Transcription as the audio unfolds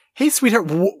Hey, sweetheart.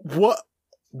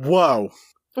 Whoa.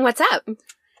 What's up?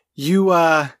 You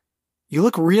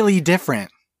look really different.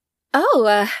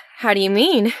 Oh, how do you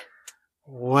mean?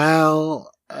 Well,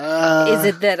 Is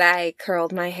it that I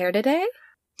curled my hair today?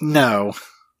 No.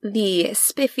 The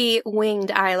spiffy winged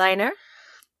eyeliner?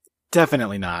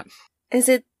 Definitely not. Is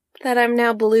it that I'm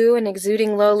now blue and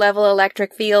exuding low-level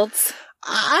electric fields?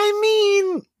 I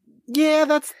mean, yeah,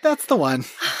 that's the one.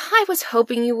 I was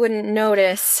hoping you wouldn't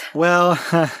notice. Well,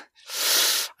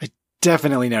 I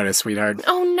definitely noticed, sweetheart.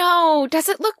 Oh no, does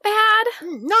it look bad?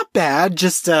 Not bad,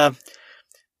 just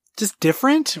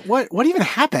different? What even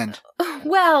happened?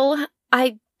 Well,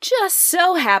 I just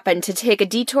so happened to take a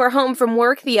detour home from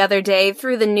work the other day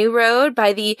through the new road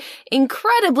by the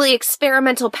incredibly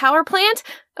experimental power plant.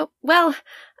 Well,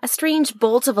 a strange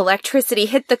bolt of electricity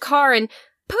hit the car and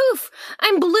poof,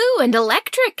 I'm blue and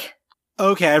electric.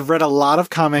 Okay, I've read a lot of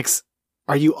comics.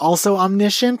 Are you also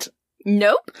omniscient?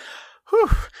 Nope. Whew.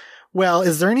 Well,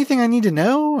 is there anything I need to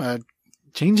know?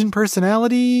 Change in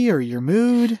personality or your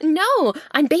mood? No,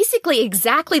 I'm basically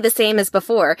exactly the same as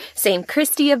before. Same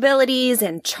Christie abilities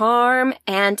and charm,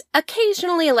 and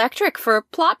occasionally electric for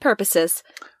plot purposes.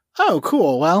 Oh,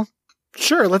 cool. Well,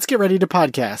 sure, let's get ready to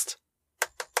podcast.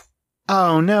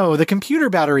 Oh no, the computer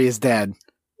battery is dead.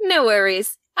 No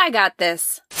worries. I got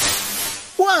this.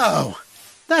 Whoa!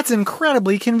 That's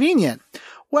incredibly convenient.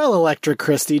 Well, Electric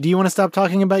Christie, do you want to stop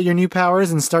talking about your new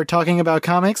powers and start talking about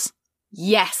comics?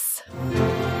 Yes.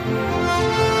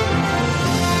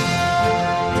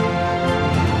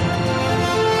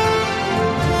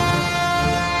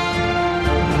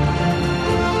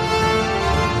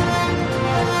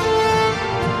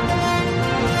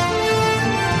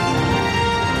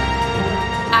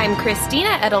 I'm Christina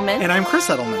Edelman. And I'm Chris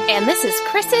Edelman. And this is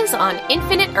Chris's on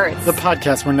Infinite Earths. The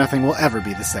podcast where nothing will ever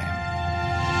be the same.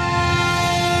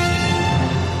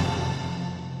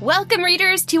 Welcome,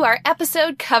 readers, to our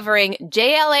episode covering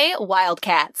JLA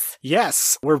Wildcats.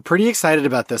 Yes, we're pretty excited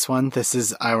about this one. This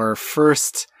is our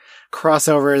first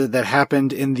crossover that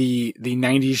happened in the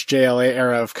 90s JLA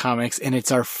era of comics, and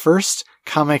it's our first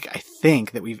comic, I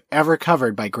think, that we've ever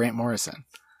covered by Grant Morrison.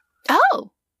 Oh,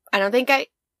 I don't think I'd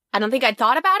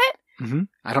thought about it. Mm-hmm.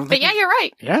 I don't think. But yeah, you're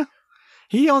right. Yeah.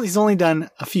 He's only done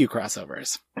a few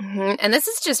crossovers. Mm-hmm. And this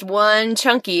is just one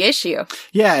chunky issue.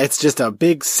 Yeah, it's just a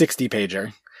big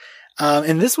 60-pager.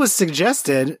 And this was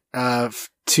suggested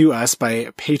to us by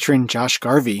patron Josh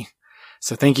Garvey.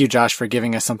 So thank you, Josh, for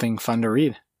giving us something fun to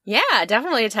read. Yeah,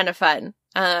 definitely a ton of fun.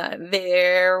 I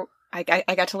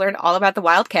got to learn all about the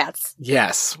Wildcats.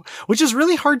 Yes, which is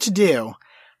really hard to do.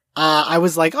 I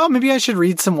was like, oh, maybe I should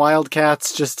read some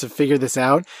Wildcats just to figure this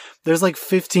out. There's like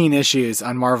 15 issues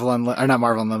on not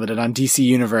Marvel Unlimited, on DC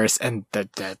Universe, and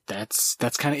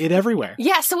that's kind of it everywhere.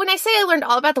 Yeah, so when I say I learned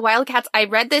all about the Wildcats, I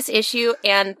read this issue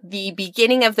and the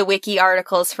beginning of the wiki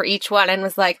articles for each one and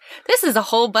was like, this is a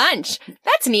whole bunch.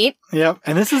 That's neat. Yep,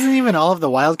 and this isn't even all of the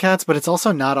Wildcats, but it's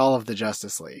also not all of the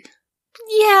Justice League.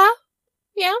 Yeah.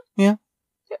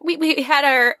 Everybody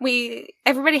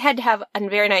had to have a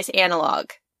very nice analog.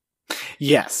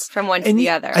 Yes. From one to the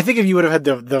other. I think if you would have had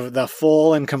the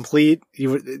full and complete,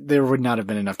 there would not have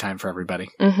been enough time for everybody.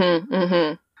 Mm-hmm,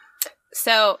 mm-hmm.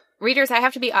 So, readers, I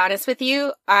have to be honest with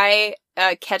you. I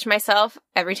catch myself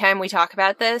every time we talk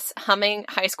about this humming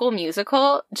High School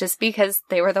Musical just because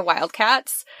they were the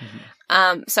Wildcats.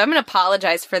 Mm-hmm. So I'm going to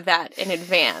apologize for that in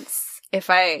advance if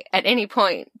I, at any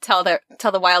point, tell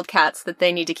the Wildcats that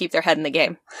they need to keep their head in the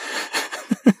game.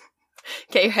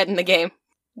 Get your head in the game,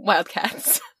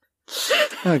 Wildcats.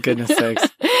 Oh, goodness sakes.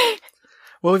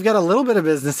 Well, we've got a little bit of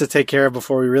business to take care of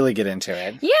before we really get into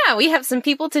it. Yeah, we have some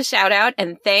people to shout out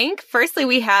and thank. Firstly,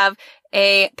 we have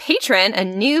a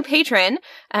new patron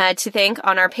to thank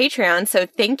on our Patreon. So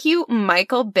thank you,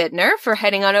 Michael Bittner, for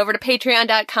heading on over to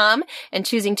patreon.com and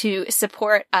choosing to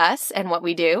support us and what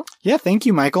we do. Yeah, thank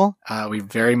you, Michael. We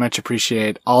very much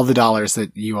appreciate all the dollars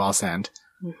that you all send.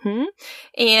 Mm-hmm.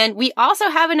 And we also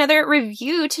have another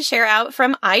review to share out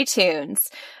from iTunes.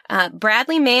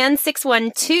 Bradley Man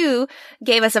 612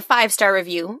 gave us a 5-star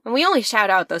review, and we only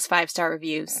shout out those 5-star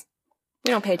reviews.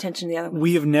 We don't pay attention to the other ones.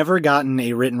 We have never gotten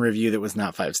a written review that was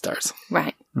not 5 stars.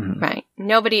 Right. Mm-hmm. Right.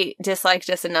 Nobody disliked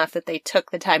us enough that they took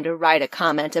the time to write a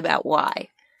comment about why.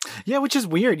 Yeah, which is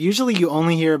weird. Usually you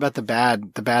only hear about the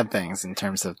bad things in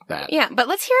terms of that. Yeah, but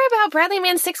let's hear about Bradley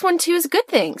Man 612's good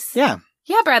things. Yeah.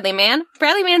 Yeah, Bradley Man.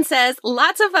 Bradley Man says,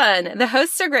 lots of fun. The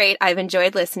hosts are great. I've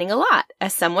enjoyed listening a lot.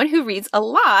 As someone who reads a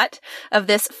lot of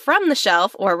this from the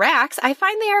shelf or racks, I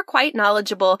find they are quite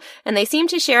knowledgeable, and they seem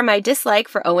to share my dislike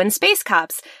for Owen Space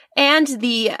Cops. And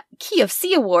the Key of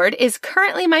C Award is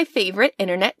currently my favorite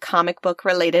internet comic book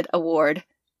related award.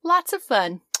 Lots of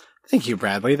fun. Thank you,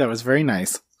 Bradley. That was very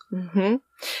nice. Mm-hmm.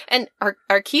 And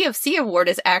our Key of C award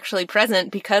is actually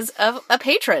present because of a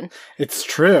patron. It's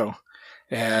true.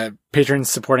 Patrons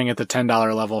supporting at the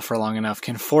 $10 level for long enough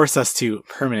can force us to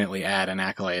permanently add an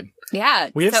accolade. Yeah.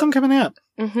 We have some coming up.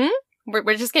 Mm-hmm.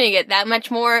 We're just going to get that much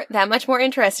more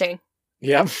interesting.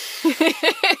 Yep.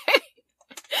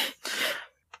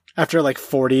 After like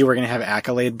 40, we're going to have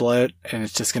accolade bloat, and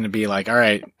it's just going to be like, all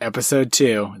right, episode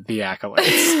 2, the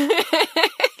accolades.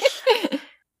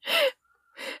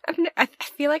 I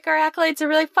feel like our accolades are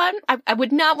really fun. I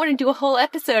would not want to do a whole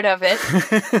episode of it,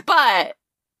 but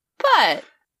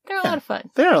they're a lot of fun.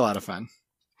 They're a lot of fun.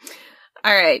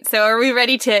 All right, so are we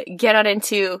ready to get on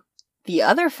into the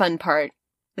other fun part,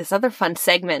 this other fun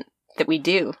segment that we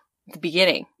do at the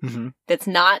beginning? Mm-hmm. That's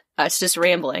not us just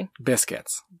rambling.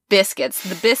 Biscuits.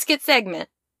 The biscuit segment.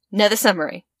 Now the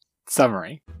summary.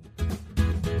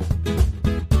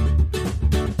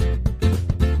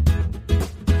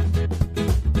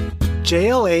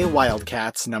 JLA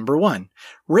Wildcats #1.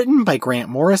 Written by Grant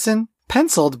Morrison.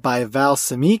 Penciled by Val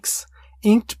Semeiks.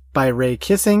 Inked by Ray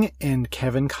Kissing and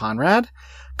Kevin Conrad.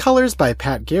 Colors by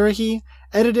Pat Garrahy.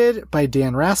 Edited by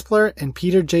Dan Raspler and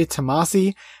Peter J.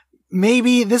 Tomasi.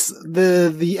 Maybe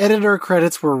the editor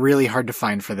credits were really hard to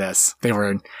find for this. They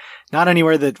were not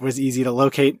anywhere that was easy to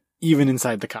locate, even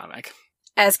inside the comic.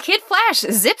 As Kid Flash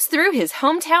zips through his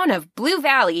hometown of Blue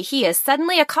Valley, he is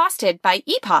suddenly accosted by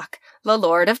Epoch, the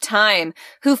Lord of Time,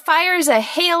 who fires a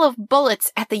hail of bullets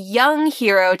at the young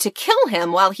hero to kill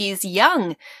him while he's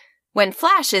young. When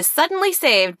Flash is suddenly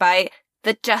saved by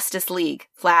the Justice League,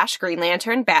 Flash, Green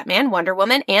Lantern, Batman, Wonder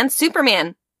Woman, and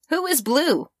Superman. Who is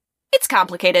blue? It's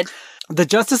complicated. The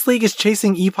Justice League is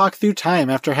chasing Epoch through time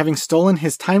after having stolen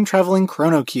his time-traveling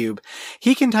Chrono Cube.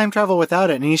 He can time travel without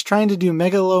it, and he's trying to do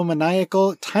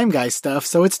megalomaniacal time guy stuff,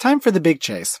 so it's time for the big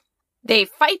chase. They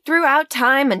fight throughout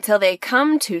time until they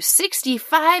come to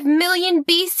 65 million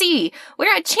BC,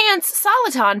 where a chance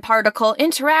soliton particle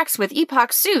interacts with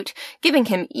Epoch's suit, giving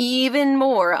him even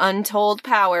more untold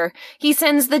power. He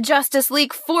sends the Justice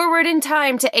League forward in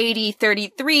time to AD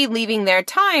 33, leaving their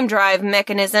time drive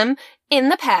mechanism in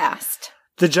the past.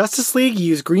 The Justice League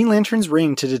use Green Lantern's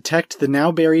ring to detect the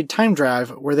now-buried time drive,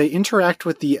 where they interact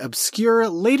with the obscure,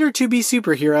 later-to-be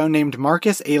superhero named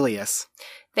Marcus Alias.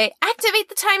 They activate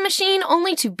the time machine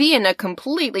only to be in a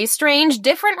completely strange,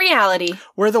 different reality.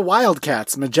 Where the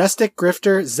Wildcats, Majestic,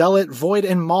 Grifter, Zealot, Void,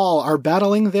 and Maul are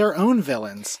battling their own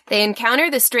villains. They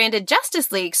encounter the stranded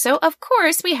Justice League, so of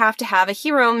course we have to have a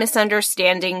hero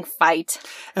misunderstanding fight.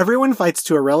 Everyone fights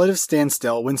to a relative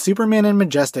standstill when Superman and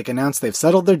Majestic announce they've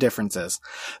settled their differences.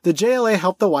 The JLA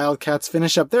help the Wildcats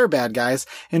finish up their bad guys,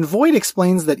 and Void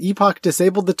explains that Epoch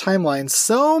disabled the timeline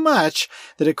so much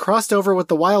that it crossed over with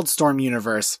the Wildstorm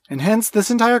universe, and hence this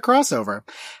entire crossover.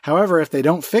 However, if they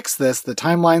don't fix this, the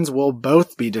timelines will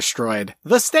both be destroyed.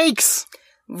 The stakes!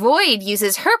 Void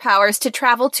uses her powers to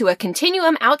travel to a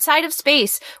continuum outside of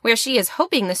space, where she is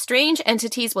hoping the strange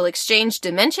entities will exchange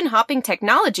dimension-hopping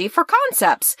technology for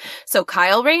concepts. So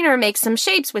Kyle Rayner makes some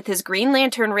shapes with his Green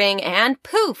Lantern ring, and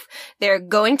poof, they're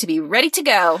going to be ready to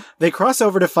go. They cross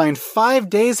over to find 5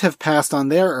 days have passed on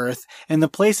their Earth, and the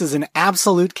place is in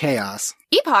absolute chaos.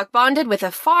 Epoch bonded with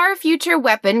a far future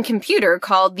weapon computer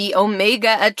called the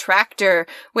Omega Attractor,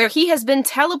 where he has been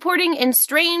teleporting in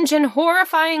strange and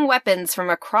horrifying weapons from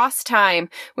across time,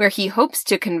 where he hopes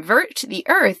to convert the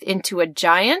Earth into a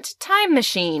giant time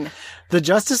machine. The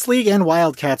Justice League and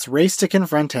Wildcats race to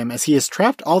confront him as he has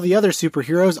trapped all the other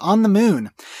superheroes on the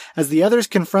moon. As the others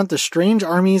confront the strange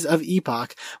armies of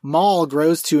Epoch, Maul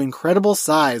grows to incredible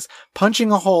size,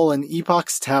 punching a hole in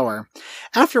Epoch's tower.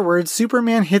 Afterwards,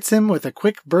 Superman hits him with a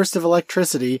quick burst of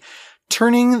electricity,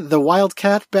 turning the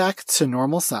Wildcat back to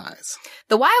normal size.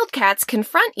 The Wildcats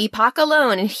confront Epoch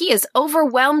alone, and he is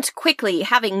overwhelmed quickly,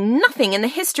 having nothing in the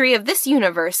history of this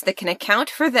universe that can account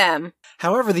for them.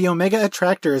 However, the Omega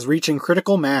Attractor is reaching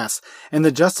critical mass, and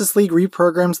the Justice League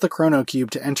reprograms the Chrono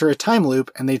Cube to enter a time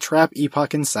loop, and they trap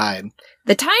Epoch inside.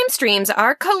 The time streams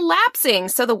are collapsing,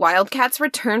 so the Wildcats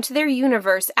return to their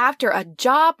universe after a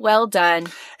job well done.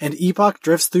 And Epoch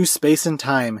drifts through space and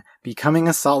time, becoming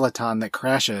a soliton that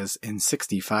crashes in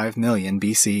 65 million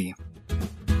BC.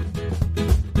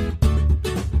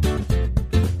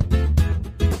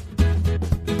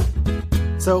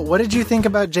 So, what did you think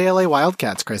about JLA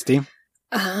Wildcats, Christy?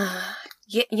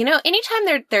 You know,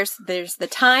 anytime there's the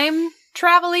time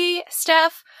travel-y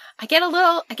stuff, I get a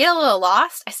little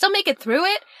lost. I still make it through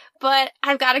it, but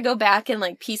I've got to go back and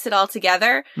like piece it all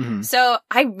together. Mm-hmm. So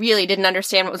I really didn't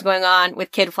understand what was going on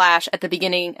with Kid Flash at the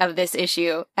beginning of this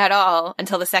issue at all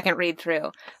until the second read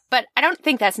through. But I don't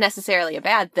think that's necessarily a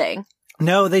bad thing.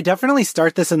 No, they definitely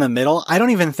start this in the middle. I don't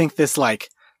even think this like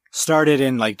started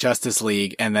in like Justice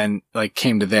League and then like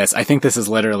came to this. I think this is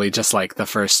literally just like the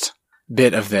first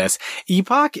bit of this.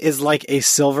 Epoch is like a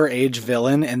Silver Age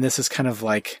villain, and this is kind of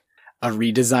like a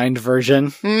redesigned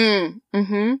version.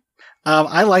 Mm-hmm.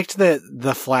 I liked that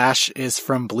the Flash is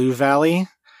from Blue Valley,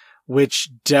 which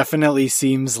definitely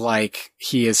seems like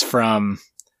he is from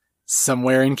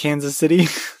somewhere in Kansas City.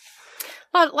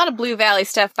 A lot of Blue Valley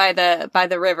stuff by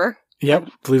the river. Yep,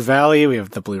 Blue Valley. We have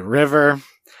the Blue River.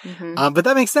 Mm-hmm. But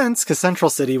that makes sense because Central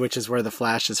City, which is where the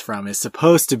Flash is from, is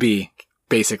supposed to be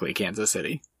basically Kansas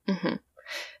City. Mm-hmm.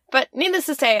 But needless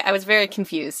to say, I was very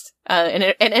confused, and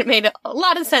it made a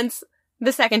lot of sense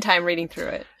the second time reading through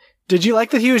it. Did you like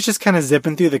that he was just kind of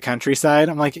zipping through the countryside?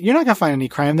 I'm like, you're not gonna find any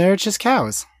crime there. It's just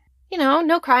cows. You know,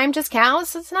 no crime, just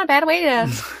cows. It's not a bad way to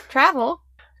travel.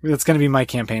 That's gonna be my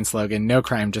campaign slogan: no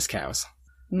crime, just cows.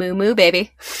 Moo moo,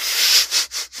 baby.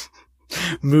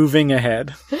 Moving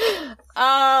ahead.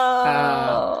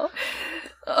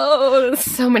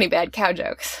 So many bad cow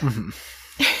jokes. Mm-hmm.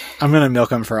 I'm gonna milk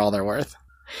them for all they're worth.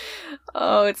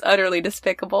 Oh, it's utterly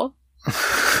despicable.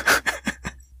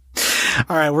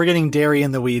 All right, we're getting dairy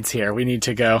in the weeds here. We need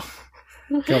to go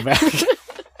back.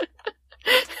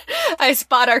 I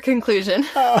spot our conclusion.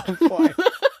 Oh boy.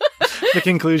 The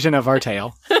conclusion of our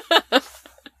tale.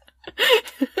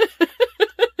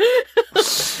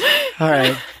 All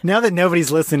right. Now that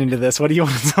nobody's listening to this, what do you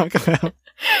want to talk about?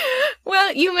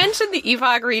 Well, you mentioned the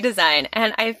Epoch redesign,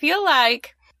 and I feel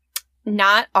like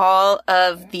not all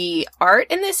of the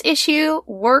art in this issue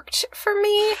worked for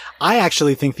me. I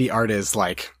actually think the art is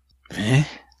like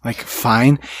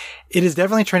fine. It is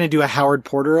definitely trying to do a Howard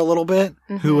Porter a little bit,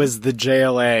 who was the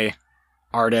JLA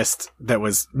artist that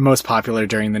was most popular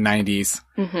during the 90s.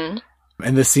 Mm-hmm.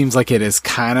 And this seems like it is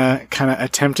kind of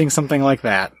attempting something like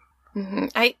that. Mm-hmm.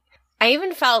 I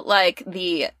even felt like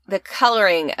the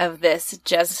coloring of this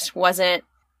just wasn't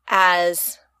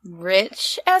as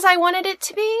rich as I wanted it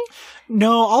to be.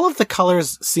 No, all of the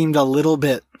colors seemed a little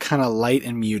bit kind of light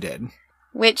and muted,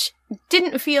 which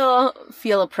didn't feel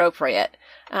appropriate.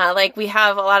 Like we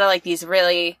have a lot of like these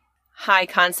really high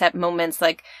concept moments,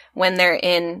 like when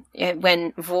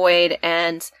when Void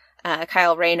and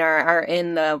Kyle Rayner are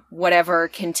in the whatever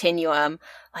continuum.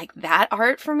 Like that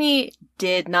art for me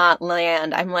did not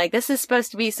land. I'm like, this is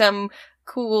supposed to be some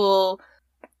cool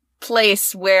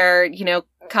place where, you know,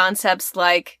 concepts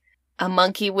like a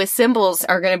monkey with symbols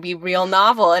are going to be real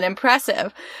novel and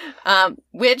impressive.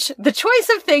 Which the choice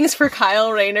of things for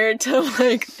Kyle Rayner to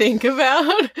like think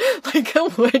about, like a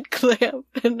wood clamp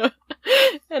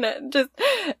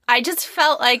I just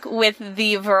felt like with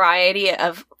the variety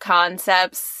of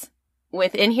concepts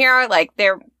within here, like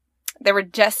there were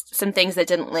just some things that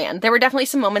didn't land. There were definitely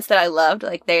some moments that I loved.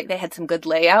 Like they had some good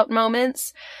layout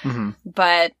moments,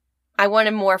 but I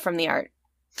wanted more from the art.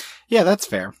 Yeah, that's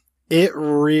fair. It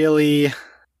really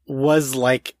was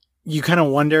like, you kind of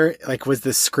wonder, like, was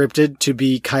this scripted to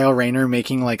be Kyle Rayner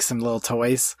making like some little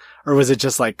toys? Or was it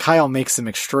just like Kyle makes some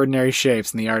extraordinary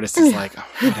shapes and the artist is like, oh,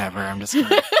 whatever, I'm just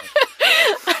gonna...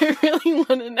 I really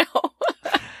want to know.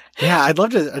 Yeah, I'd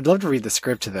love to read the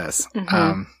script to this.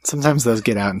 Sometimes those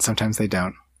get out and sometimes they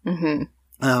don't.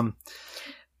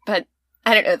 But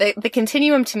I don't know. The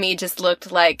continuum to me just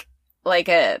looked like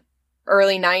a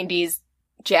early 90s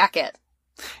jacket.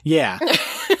 Yeah.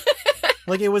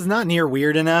 Like it was not near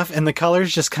weird enough, and the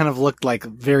colors just kind of looked like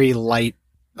very light,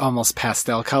 almost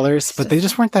pastel colors, but they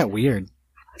just weren't that weird.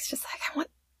 I was just like,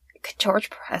 could George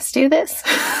Perez do this?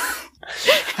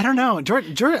 I don't know.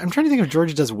 George, I'm trying to think if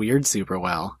George does weird super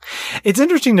well. It's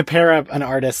interesting to pair up an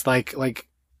artist like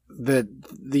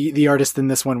the artist in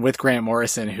this one with Grant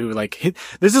Morrison, who like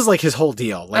this is like his whole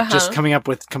deal, like just coming up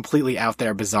with completely out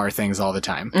there, bizarre things all the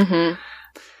time.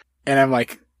 And I'm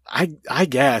like, I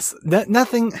guess that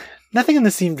nothing in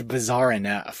this seemed bizarre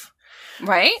enough,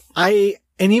 right? And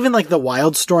even like the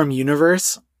Wildstorm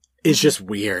universe is just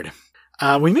weird.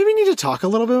 We maybe need to talk a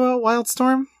little bit about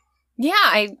Wildstorm. Yeah,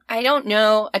 I don't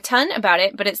know a ton about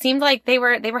it, but it seemed like they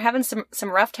were having some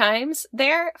rough times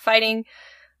there, fighting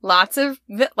lots of,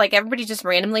 like, everybody just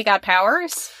randomly got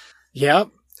powers. Yep.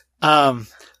 The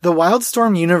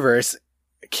Wildstorm universe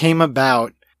came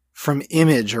about from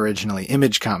Image originally,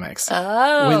 Image Comics.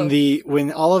 Oh.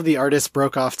 When all of the artists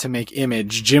broke off to make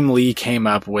Image, Jim Lee came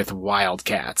up with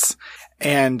Wildcats.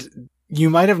 And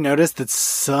you might have noticed that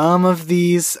some of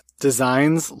these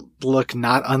designs look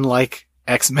not unlike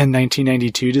X-Men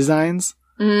 1992 designs.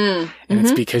 And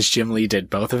it's because Jim Lee did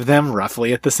both of them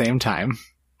roughly at the same time.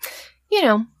 You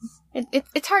know,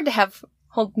 it's hard to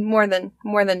hold more than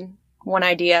one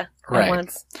idea at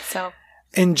once. So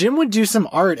And Jim would do some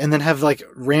art and then have like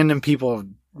random people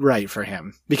write for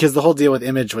him, because the whole deal with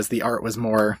Image was the art was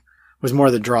more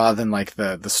the draw than like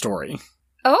the story.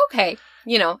 Oh, okay.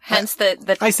 You know, hence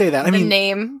the I say that. I mean,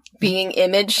 name being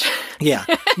Image. Yeah.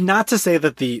 Not to say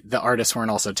that the artists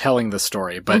weren't also telling the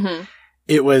story, but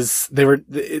they were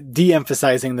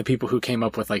de-emphasizing the people who came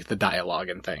up with like the dialogue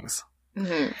and things.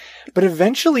 Mm-hmm. But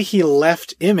eventually he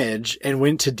left Image and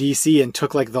went to DC and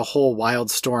took like the whole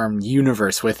Wildstorm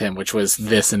universe with him, which was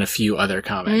this and a few other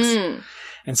comics.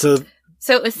 And so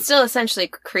it was still essentially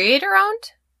creator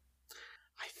owned?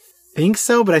 I think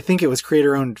so, but I think it was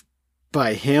creator owned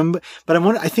by him. But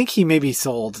I think he maybe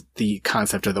sold the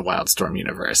concept of the Wildstorm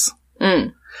universe.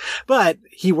 But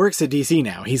he works at DC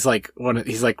now. He's like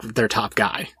their top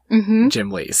guy,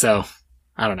 Jim Lee. So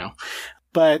I don't know,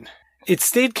 but it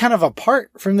stayed kind of apart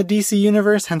from the DC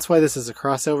universe, hence why this is a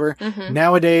crossover.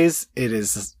 Nowadays, it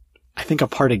is, I think,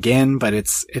 apart again, but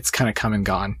it's kind of come and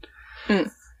gone.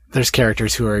 There's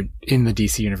characters who are in the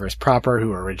DC universe proper, who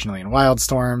were originally in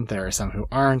Wildstorm. There are some who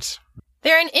aren't.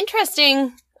 They're an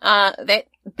interesting that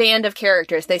band of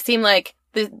characters. They seem like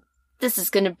this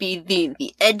is going to be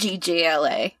the edgy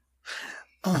JLA.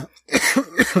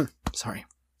 Sorry.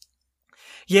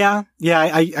 Yeah,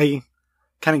 I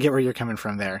kind of get where you're coming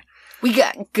from there. We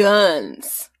got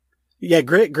guns. Yeah,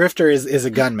 Grifter is a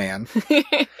gunman.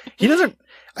 He doesn't...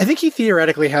 I think he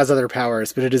theoretically has other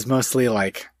powers, but it is mostly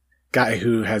like guy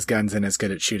who has guns and is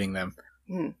good at shooting them.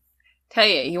 Tell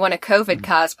you want a COVID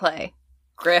cosplay.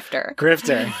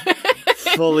 Grifter.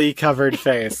 Fully covered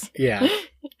face. Yeah.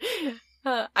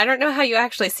 I don't know how you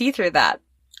actually see through that.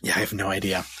 Yeah, I have no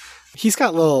idea. He's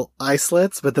got little eye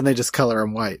slits, but then they just color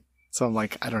him white. So I'm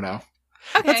like, I don't know.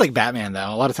 Okay. That's like Batman,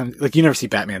 though. A lot of times, like, you never see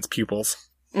Batman's pupils.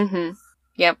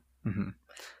 Yep.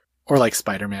 Or like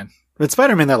Spider-Man. But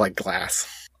Spider-Man, they're like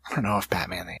glass. I don't know if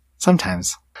Batman,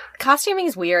 sometimes. Costuming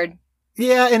is weird.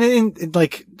 Yeah, and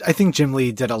like, I think Jim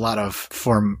Lee did a lot of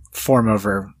form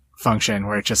over function,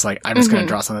 where it's just like, I'm just going to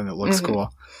draw something that looks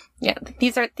cool. Yeah,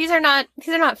 these are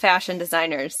not fashion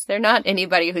designers. They're not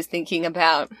anybody who's thinking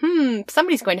about,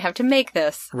 somebody's going to have to make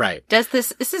this. Right. Is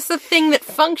this the thing that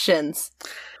functions?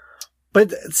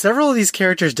 But several of these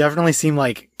characters definitely seem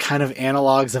like kind of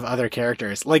analogs of other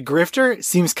characters. Like Grifter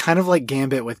seems kind of like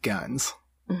Gambit with guns.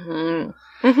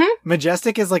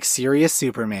 Majestic is like serious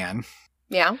Superman.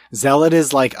 Yeah. Zealot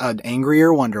is like an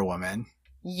angrier Wonder Woman.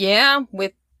 Yeah,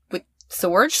 with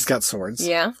swords. She's got swords.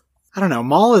 Yeah. I don't know.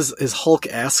 Maul is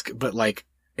Hulk-esque, but like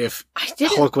if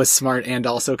Hulk was smart and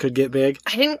also could get big.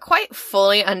 I didn't quite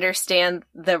fully understand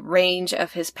the range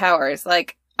of his powers.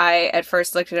 Like, I at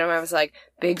first looked at him, I was like,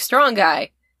 big strong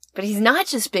guy. But he's not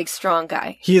just big strong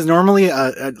guy. He is normally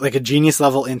like a genius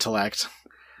level intellect.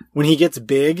 When he gets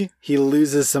big, he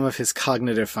loses some of his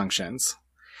cognitive functions.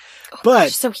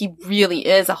 But so he really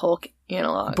is a Hulk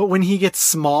analog. But when he gets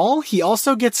small, he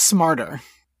also gets smarter.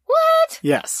 What?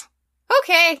 Yes.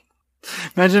 Okay.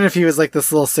 Imagine if he was like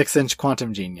this little 6-inch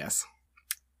quantum genius.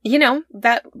 You know,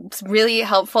 that's really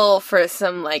helpful for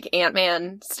some like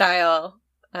Ant-Man style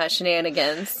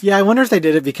shenanigans. Yeah, I wonder if they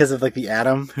did it because of like the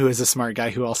Atom, who is a smart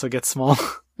guy who also gets small.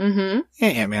 Yeah,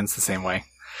 Ant-Man's the same way.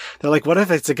 They're like, what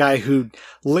if it's a guy who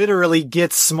literally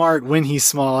gets smart when he's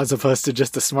small, as opposed to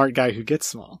just a smart guy who gets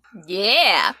small?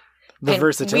 Yeah. The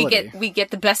versatility. We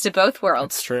get the best of both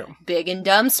worlds. That's true. Big and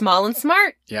dumb, small and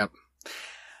smart. Yep.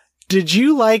 Did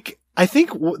you like... I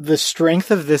think the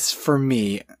strength of this for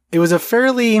me, it was a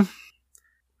fairly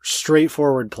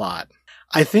straightforward plot.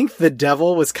 I think the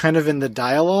devil was kind of in the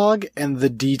dialogue and the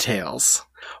details,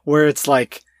 where it's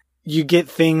like, you get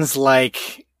things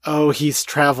like, oh, he's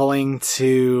traveling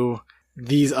to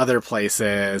these other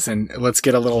places, and let's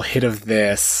get a little hit of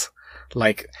this.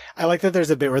 Like, I like that there's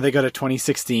a bit where they go to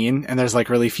 2016 and there's like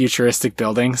really futuristic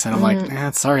buildings, and I'm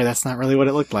like, sorry, that's not really what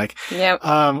it looked like. Yep.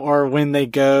 Or when they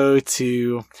go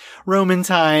to Roman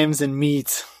times and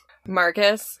meet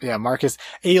Marcus. Yeah, Marcus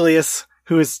Alias,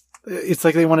 who is, it's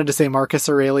like they wanted to say Marcus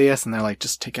Aurelius, and they're like,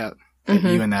 just take out that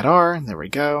U and that R, and there we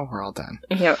go, we're all done.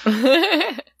 Yep.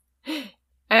 I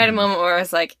had a moment where I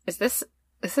was like, is this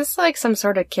like some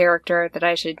sort of character that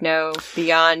I should know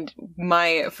beyond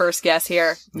my first guess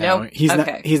here? No, nope.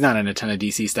 he's not in a ton of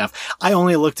DC stuff. I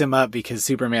only looked him up because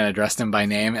Superman addressed him by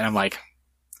name, and I'm like,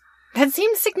 that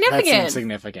seems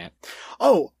significant.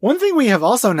 Oh, one thing we have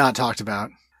also not talked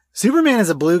about. Superman is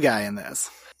a blue guy in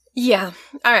this. Yeah.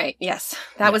 All right. Yes.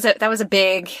 That was a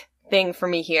big thing for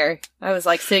me here. I was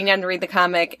like sitting down to read the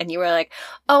comic, and you were like,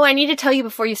 "Oh, I need to tell you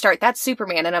before you start. That's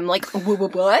Superman." And I'm like,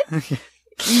 "What?"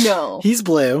 No. He's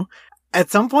blue.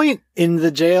 At some point in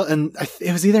the jail, and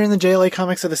it was either in the JLA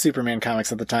comics or the Superman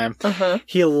comics at the time,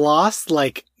 he lost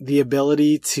like the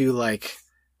ability to like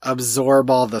absorb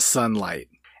all the sunlight.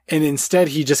 And instead,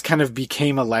 he just kind of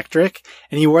became electric,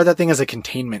 and he wore that thing as a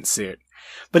containment suit.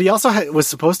 But he also was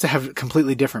supposed to have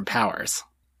completely different powers.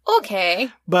 Okay.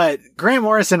 But Grant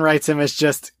Morrison writes him as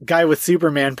just guy with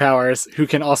Superman powers who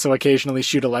can also occasionally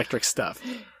shoot electric stuff.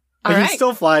 But he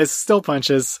still flies, still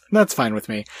punches. That's fine with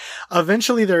me.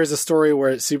 Eventually, there is a story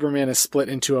where Superman is split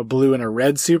into a blue and a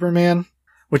red Superman,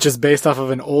 which is based off of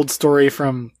an old story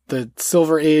from the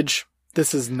Silver Age.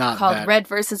 This is not called that. Red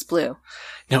versus Blue.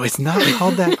 No, it's not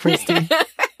called that, Christy.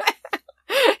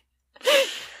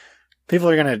 People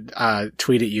are going to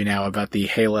tweet at you now about the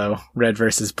Halo Red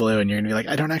versus Blue, and you're going to be like,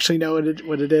 I don't actually know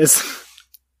what it is.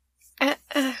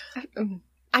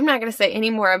 I'm not going to say any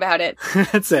more about it.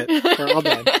 That's it. We're all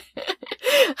done.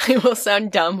 I will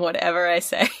sound dumb whatever I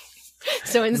say.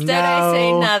 So instead I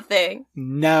say nothing.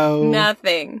 No.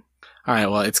 Nothing. All right,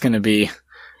 well, it's going to be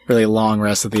really long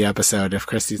rest of the episode if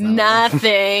Christy's not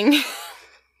Nothing.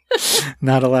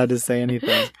 not allowed to say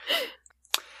anything.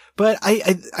 But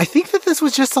I think that this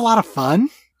was just a lot of fun.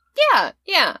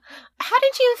 Yeah. How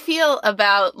did you feel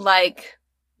about, like,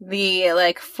 the,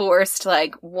 like, forced,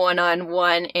 like,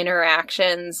 one-on-one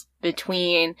interactions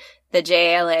between the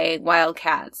JLA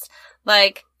Wildcats?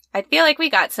 Like, I feel like we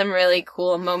got some really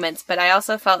cool moments, but I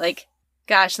also felt like,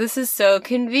 gosh, this is so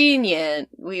convenient.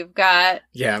 We've got...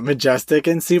 Yeah, Majestic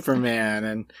and Superman.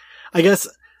 And I guess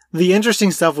the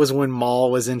interesting stuff was when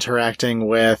Maul was interacting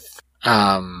with...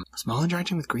 was Maul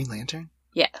interacting with Green Lantern?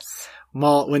 Yes.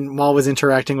 When Maul was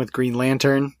interacting with Green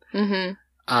Lantern. Mm-hmm.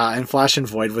 And Flash and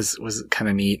Void was kind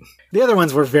of neat. The other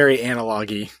ones were very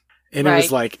analog-y. And it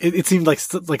was like, it seemed like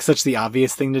such the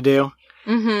obvious thing to do.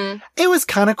 Mm-hmm. It was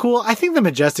kind of cool. I think the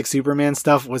Majestic Superman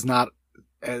stuff was not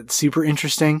super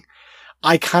interesting.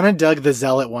 I kind of dug the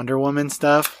Zealot Wonder Woman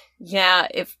stuff. Yeah,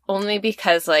 if only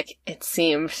because, like, it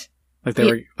seemed... Like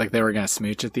they were gonna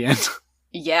smooch at the end.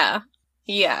 Yeah.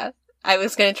 I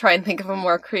was gonna try and think of a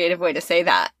more creative way to say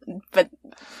that, but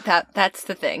that's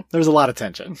the thing. There was a lot of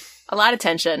tension. A lot of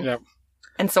tension. Yep.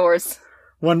 And sores.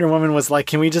 Wonder Woman was like,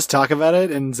 can we just talk about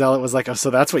it? And Zealot was like, oh, so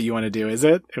that's what you want to do, is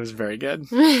it? It was very good.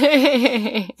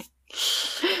 We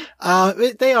got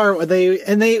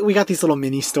these little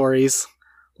mini stories.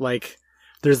 Like,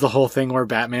 there's the whole thing where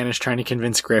Batman is trying to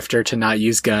convince Grifter to not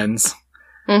use guns.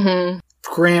 Mm-hmm.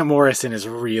 Grant Morrison is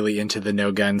really into the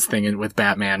no guns thing with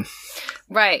Batman.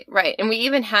 Right. And we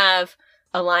even have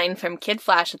a line from Kid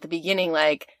Flash at the beginning,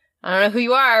 like, I don't know who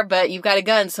you are, but you've got a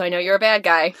gun, so I know you're a bad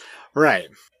guy. Right.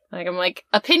 Like, I'm like,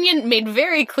 opinion made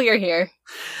very clear here.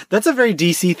 That's a very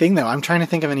DC thing, though. I'm trying to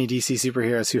think of any DC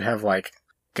superheroes who have, like,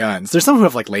 guns. There's some who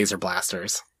have, like, laser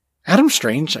blasters. Adam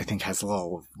Strange, I think, has a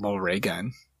little ray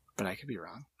gun, but I could be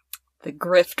wrong. The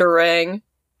Grifterang.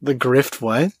 The Grift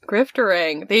what?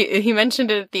 Grifterang. He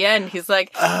mentioned it at the end. He's like,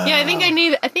 yeah, I think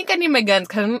I need my guns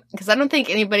because I don't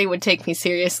think anybody would take me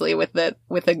seriously with a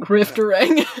Grifterang.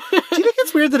 Do you think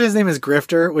it's weird that his name is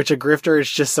Grifter, which a grifter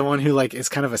is just someone who, like, is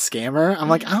kind of a scammer? I'm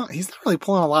like, he's not really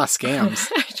pulling a lot of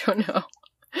scams. I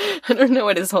don't know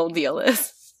what his whole deal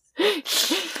is.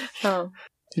 Oh.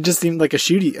 He just seemed like a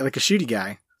shooty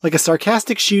guy. Like a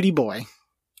sarcastic shooty boy.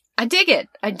 I dig it.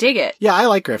 Yeah, I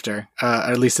like Grifter,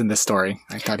 at least in this story.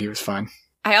 I thought he was fun.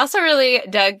 I also really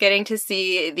dug getting to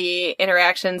see the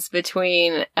interactions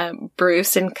between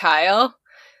Bruce and Kyle.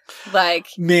 Like,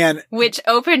 man, which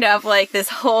opened up like this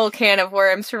whole can of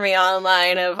worms for me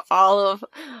online of all of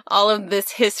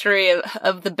this history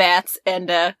of the bats and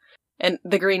the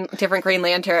different Green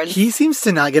Lanterns. He seems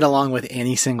to not get along with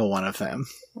any single one of them.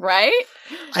 Right?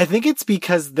 I think it's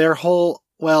because their whole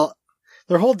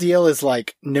deal is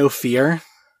like no fear.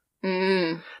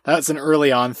 That's an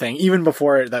early on thing. Even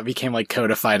before that became like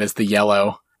codified as the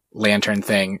Yellow Lantern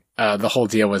thing, the whole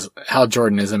deal was Hal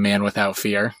Jordan is a man without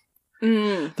fear.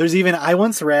 There's even, I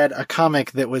once read a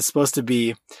comic that was supposed to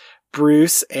be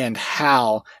Bruce and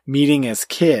Hal meeting as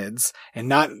kids and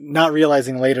not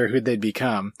realizing later who they'd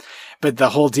become. But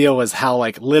the whole deal was Hal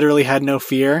like literally had no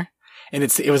fear. And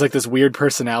it was like this weird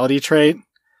personality trait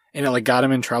and it like got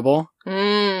him in trouble.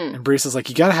 And Bruce is like,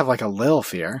 you gotta have like a little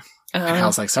fear. And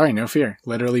Hal's like, sorry, no fear.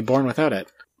 Literally born without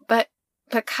it. But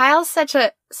Kyle's such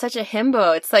a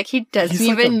himbo. It's like he doesn't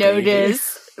even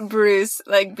notice Bruce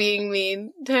like being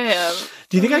mean to him.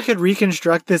 Do you think I could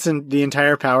reconstruct this in the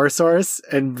entire power source?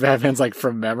 And Batman's like,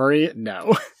 from memory?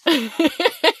 No.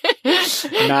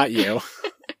 Not you.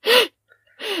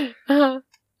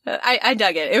 I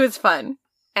dug it. It was fun.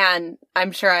 And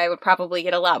I'm sure I would probably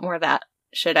get a lot more of that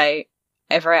should I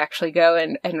ever actually go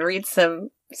and read some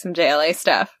JLA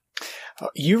stuff.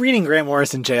 You reading Grant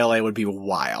Morrison JLA would be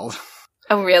wild.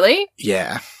 Oh, really?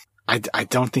 Yeah. I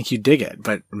don't think you dig it,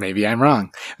 but maybe I'm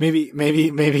wrong.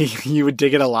 Maybe you would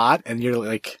dig it a lot and you're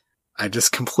like, I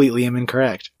just completely am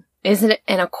incorrect. Is it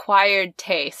an acquired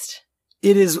taste?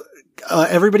 It is,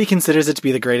 everybody considers it to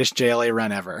be the greatest JLA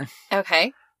run ever.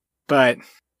 Okay. But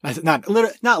not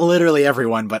literally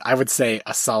everyone, but I would say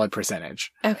a solid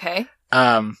percentage. Okay.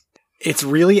 It's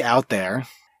really out there.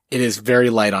 It is very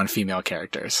light on female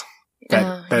characters.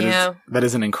 That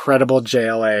is an incredible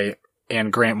JLA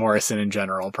and Grant Morrison in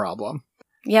general problem.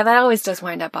 Yeah, that always does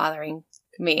wind up bothering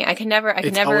me.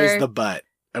 It's always the butt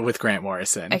with Grant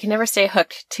Morrison. I can never stay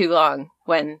hooked too long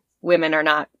when women are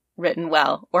not written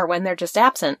well or when they're just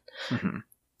absent. Mm-hmm.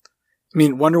 I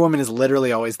mean, Wonder Woman is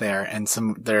literally always there, and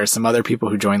there are some other people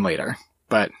who join later.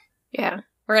 But yeah,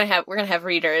 we're gonna have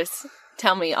readers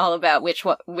tell me all about which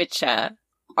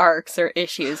arcs or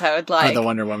issues I would like. The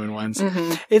Wonder Woman ones.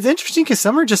 Mm-hmm. It's interesting because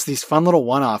some are just these fun little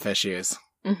one-off issues.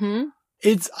 Mm-hmm.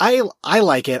 I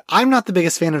like it. I'm not the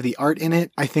biggest fan of the art in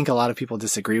it. I think a lot of people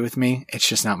disagree with me. It's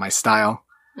just not my style.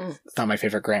 It's not my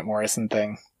favorite Grant Morrison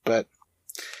thing, but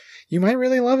you might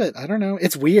really love it. I don't know.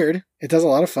 It's weird. It does a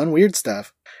lot of fun, weird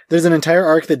stuff. There's an entire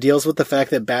arc that deals with the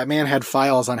fact that Batman had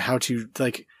files on how to,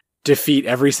 like, defeat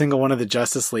every single one of the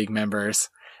Justice League members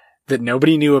that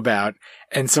nobody knew about,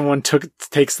 and someone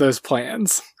takes those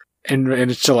plans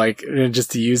and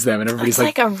just to use them, and everybody's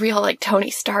like a real, like, Tony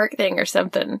Stark thing or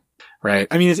something. Right.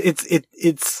 I mean,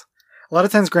 it's a lot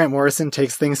of times Grant Morrison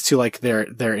takes things to, like,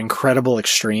 their incredible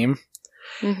extreme.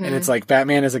 Mm-hmm. And it's like,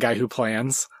 Batman is a guy who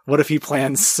plans. What if he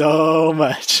plans so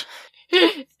much?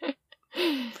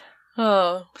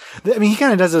 Oh. I mean, he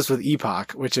kind of does this with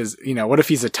Epoch, which is, what if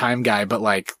he's a time guy, but,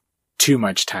 like, too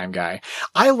much time guy?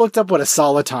 I looked up what a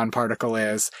soliton particle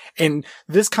is, and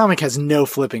this comic has no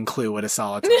flipping clue what a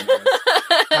soliton is.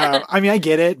 I mean, I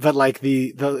get it, but, like,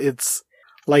 it's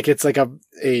like it's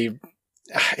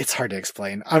hard to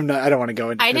explain. I don't want to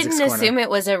go into physics corner. I didn't assume it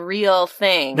was a real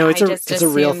thing. No, it's a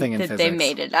real thing in that physics. They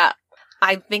made it up.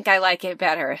 I think I like it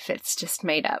better if it's just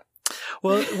made up.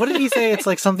 Well, what did he say? It's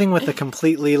like something with a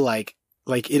completely like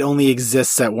it only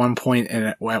exists at one point and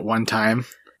at one time.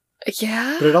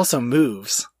 Yeah. But it also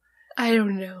moves. I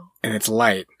don't know. And it's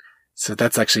light. So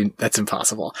that's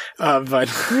impossible. But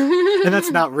and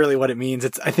that's not really what it means.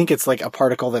 I think it's like a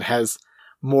particle that has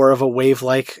more of a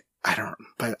wave-like.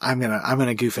 But I'm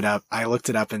gonna goof it up. I looked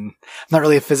it up, and I'm not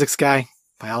really a physics guy.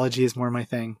 Biology is more my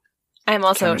thing. I'm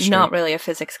also Chemistry. not really a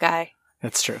physics guy.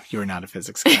 That's true. You are not a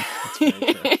physics guy. That's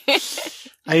very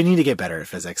true. I need to get better at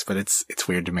physics, but it's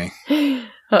weird to me.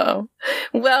 Oh.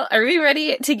 Well, are we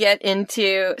ready to get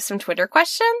into some Twitter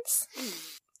questions?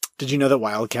 Did you know that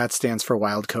Wildcat stands for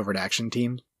Wild Covert Action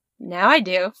Team? Now I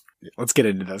do. Let's get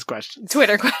into those questions.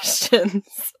 Twitter questions.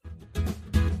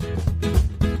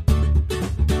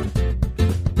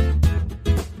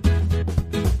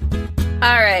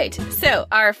 All right, so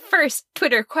our first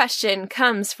Twitter question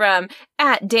comes from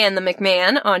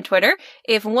 @DanTheMcMahon on Twitter.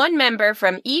 If one member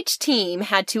from each team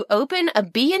had to open a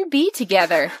B&B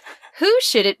together, who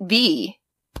should it be?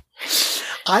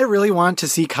 I really want to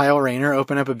see Kyle Rayner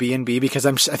open up a B&B because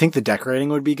I think the decorating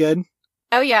would be good.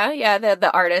 Oh yeah,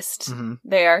 the artist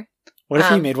there. What if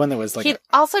he made one that was like... He'd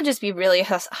also just be really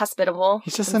hospitable.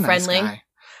 He's just and a nice friendly guy.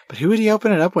 But who would he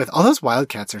open it up with? All those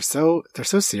Wildcats they're so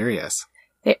serious.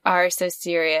 They are so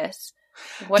serious.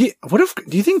 Do you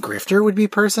think Grifter would be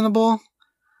personable?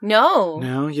 No.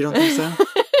 No, you don't think so?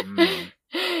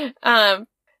 I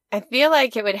feel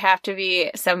like it would have to be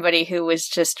somebody who was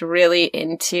just really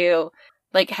into,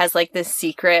 like, has, like, this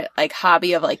secret, like,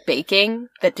 hobby of, like, baking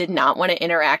that did not want to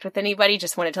interact with anybody,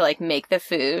 just wanted to, like, make the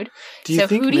food. Do you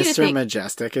think Mr.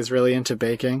 Majestic is really into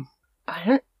baking?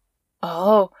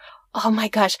 Oh my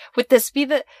gosh. Would this be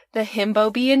the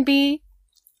himbo B&B?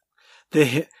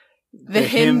 The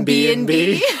him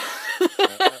B&B?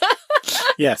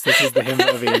 Yes, this is the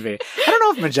himbo B&B. I don't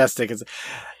know if Majestic is...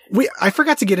 I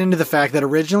forgot to get into the fact that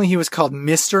originally he was called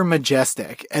Mr.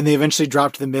 Majestic, and they eventually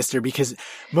dropped the Mr. because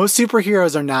most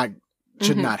superheroes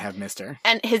should not have Mr.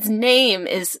 And his name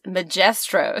is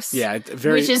Majestros. Yeah,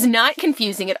 which is not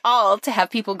confusing at all to have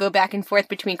people go back and forth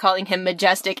between calling him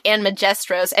Majestic and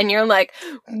Majestros, and you're like,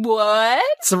 what?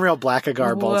 Some real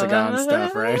Blackagar Boltagon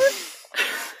stuff, right?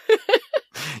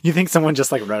 You think someone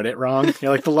just like wrote it wrong?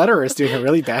 You're like, the letterer is doing a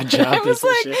really bad job. I was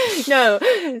like, no,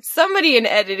 somebody in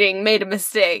editing made a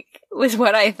mistake, was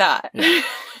what I thought. Yeah.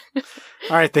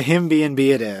 All right, the him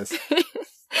B&B it is.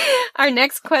 Our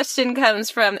next question comes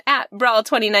from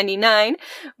 @Brawl2099.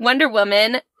 Wonder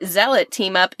Woman Zealot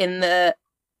team up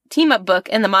book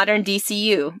in the modern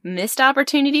DCU. Missed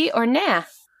opportunity or nah?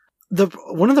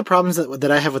 One of the problems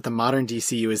that I have with the modern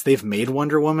DCU is they've made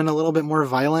Wonder Woman a little bit more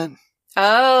violent.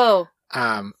 Oh.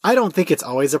 I don't think it's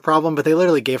always a problem, but they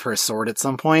literally gave her a sword at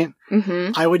some point.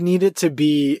 Mm-hmm. I would need it to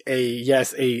be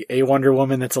a Wonder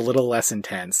Woman that's a little less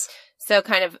intense. So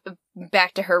kind of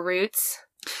back to her roots.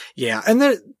 Yeah,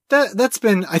 and that's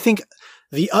been, I think,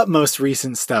 the utmost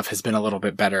recent stuff has been a little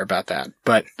bit better about that.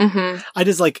 But I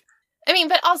just like... I mean,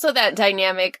 but also that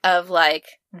dynamic of like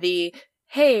the,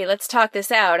 hey, let's talk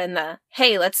this out, and the,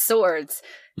 hey, let's swords.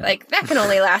 Like, that can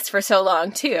only last for so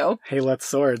long, too. Hey, let's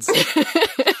swords. So,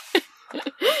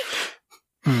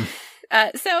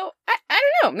 I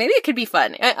don't know. Maybe it could be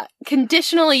fun.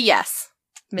 Conditionally, yes.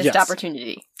 Missed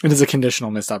opportunity. It is a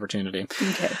conditional missed opportunity.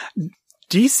 Okay.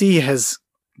 DC has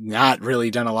not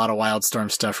really done a lot of Wildstorm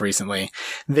stuff recently.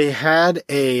 They had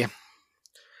a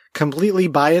completely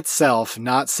by itself,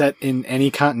 not set in any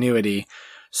continuity,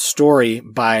 story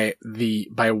by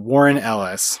Warren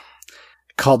Ellis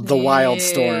called The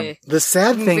Wildstorm. The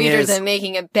sad thing Readers is... are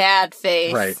making a bad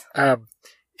face. Right.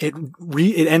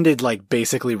 It ended like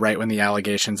basically right when the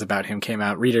allegations about him came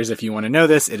out. Readers, if you want to know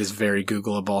this, it is very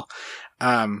Googleable.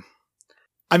 I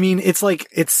mean,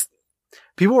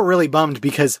 people were really bummed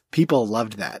because people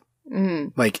loved that.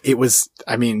 Like, it was,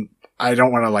 I mean, I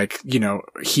don't want to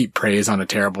heap praise on a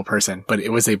terrible person, but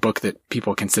it was a book that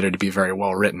people considered to be very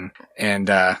well written.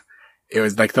 And, it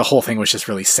was like the whole thing was just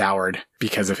really soured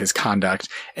because of his conduct.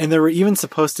 And there were even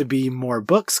supposed to be more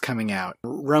books coming out.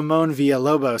 Ramon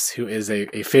Villalobos, who is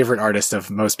a favorite artist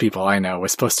of most people I know,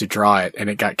 was supposed to draw it, and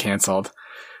it got canceled,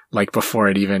 like before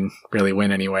it even really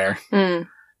went anywhere. It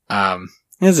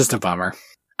was just a bummer.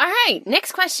 All right.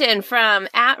 Next question from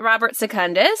 @Robert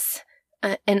Secundus.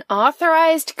 An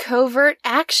authorized covert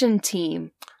action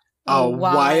team. A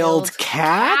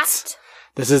Wildcat?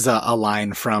 This is a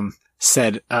line from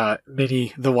said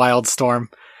Minnie the Wildstorm,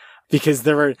 because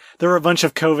there were a bunch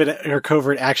of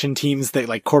covert action teams that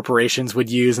like corporations would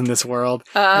use in this world.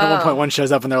 And at one point one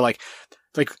shows up and they're like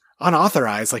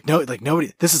unauthorized,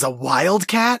 nobody, this is a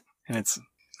Wildcat, and it's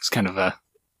kind of a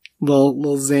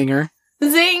little zinger.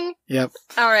 Zing. Yep.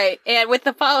 All right. And with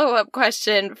the follow-up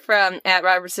question from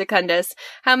 @Robert Secundus,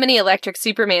 how many electric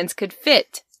Supermans could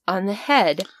fit on the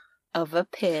head of a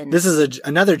pin? This is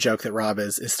another joke that Rob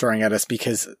is throwing at us,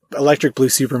 because Electric Blue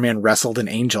Superman wrestled an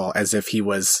angel as if he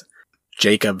was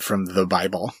Jacob from the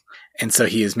Bible. And so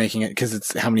he is making it, because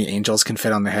it's how many angels can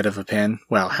fit on the head of a pin.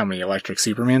 Well, how many Electric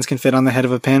Supermans can fit on the head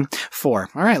of a pin? 4.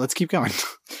 All right, let's keep going.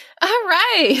 All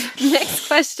right. Next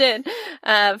question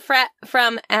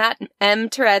from @M.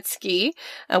 Turetsky.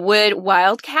 Would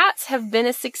Wildcats have been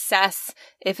a success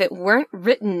if it weren't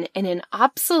written in an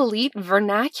obsolete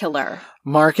vernacular?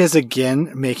 Mark is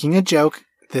again making a joke.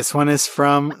 This one is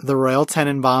from the Royal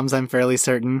Tenenbaums, I'm fairly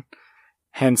certain.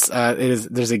 Hence,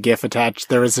 there's a GIF attached.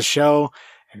 There was a show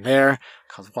in there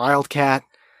called Wildcat,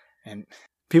 and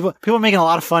people are making a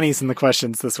lot of funnies in the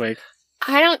questions this week.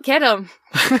 I don't get them.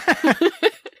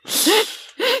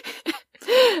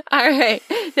 All right.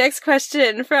 Next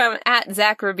question from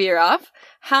 @Zach Rabirov.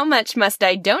 How much must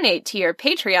I donate to your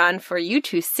Patreon for you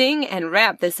to sing and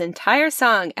rap this entire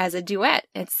song as a duet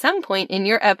at some point in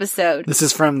your episode? This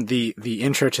is from the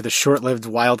intro to the short-lived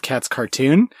Wildcats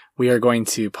cartoon. We are going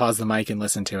to pause the mic and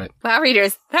listen to it. Wow,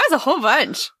 readers, that was a whole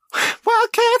bunch.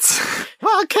 Wildcats!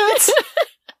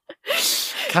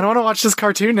 Kind of want to watch this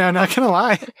cartoon now, not gonna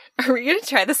lie. Are we going to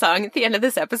try the song at the end of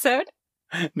this episode?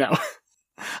 No.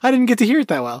 I didn't get to hear it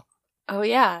that well. Oh,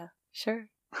 yeah. Sure.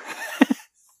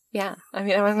 Yeah. I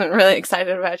mean, I wasn't really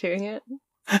excited about doing it.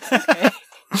 Okay.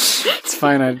 It's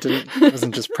fine. I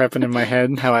wasn't just prepping in my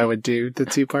head how I would do the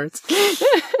 2 parts.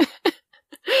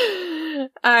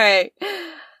 All right.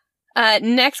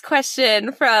 Next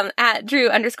question from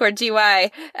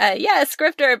 @Drew_GY.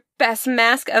 Scripter, best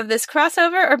mask of this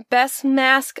crossover or best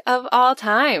mask of all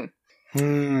time?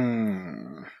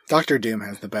 Dr. Doom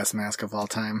has the best mask of all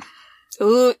time.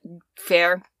 Ooh,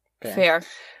 fair.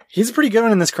 He's a pretty good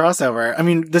one in this crossover. I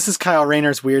mean, this is Kyle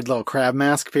Rayner's weird little crab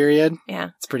mask period. Yeah.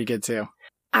 It's pretty good too.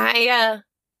 I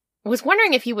was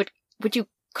wondering if would you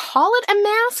call it a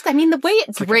mask? I mean, the way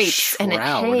it drapes and it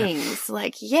hangs,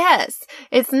 yes,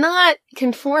 it's not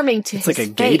conforming to his face. It's like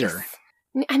a gator.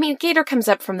 I mean, gator comes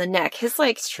up from the neck. His,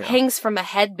 hangs from a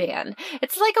headband.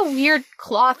 It's like a weird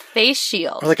cloth face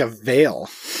shield. Or like a veil.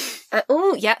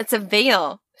 Oh, yeah, it's a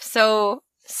veil. So,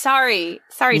 sorry.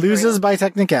 Loses by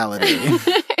technicality.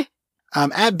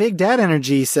 @Big Dad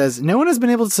Energy says, no one has been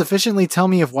able to sufficiently tell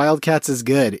me if Wildcats is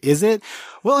good. Is it?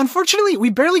 Well, unfortunately, we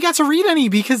barely got to read any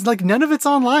because, none of it's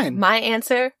online. My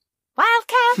answer,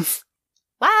 Wildcats!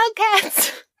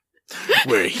 Wildcats!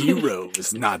 We're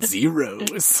heroes, not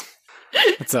zeros.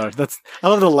 I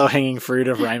love the low-hanging fruit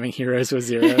of rhyming heroes with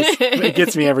zeros. It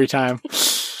gets me every time.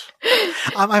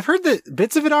 I've heard that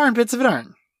bits of it are and bits of it aren't.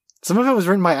 Some of it was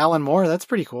written by Alan Moore. That's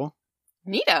pretty cool.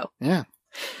 Neato. Yeah.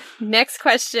 Next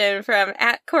question from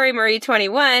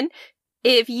 @CoreyMurray21.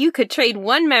 If you could trade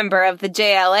one member of the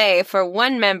JLA for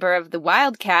one member of the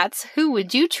Wildcats, who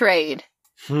would you trade?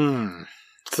 So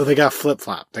they got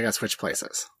flip-flop. They got switch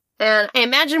places. And I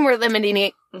imagine we're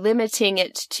limiting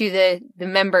it to the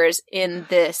members in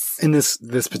this. In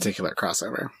this particular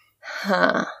crossover.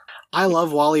 Huh. I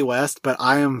love Wally West, but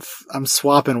I'm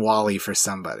swapping Wally for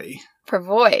somebody. For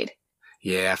Void.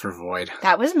 Yeah, for Void.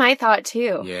 That was my thought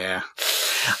too. Yeah.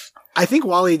 I think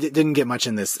Wally didn't get much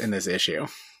in this issue.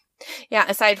 Yeah,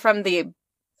 aside from the,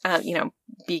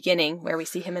 beginning where we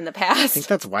see him in the past. I think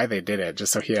that's why they did it,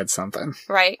 just so he had something.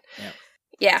 Right.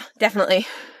 Yeah, definitely.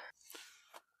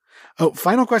 Oh,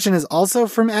 final question is also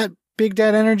from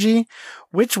 @BigDadEnergy.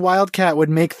 Which Wildcat would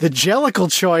make the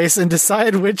Jellicle choice and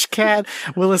decide which cat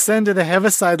will ascend to the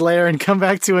Heaviside layer and come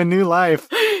back to a new life?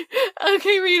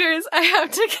 Okay, readers, I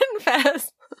have to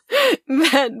confess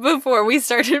that before we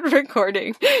started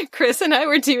recording, Chris and I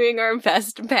were doing our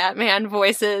best Batman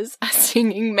voices,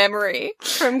 singing Memory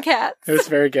from Cats. It was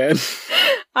very good.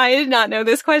 I did not know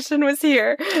this question was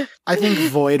here. I think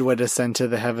Void would ascend to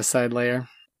the Heaviside layer.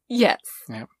 Yes.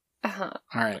 Yep. Uh-huh.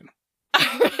 All right.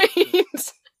 All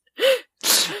right.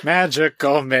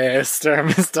 Magical Mr.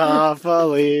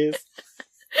 Mistopheles.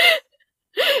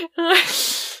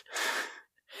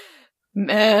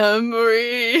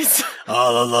 Memories.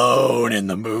 All alone in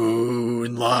the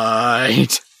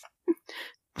moonlight.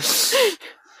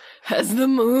 Has the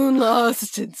moon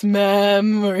lost its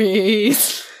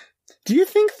memories? Do you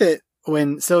think that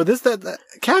that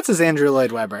Cats is Andrew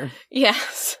Lloyd Webber?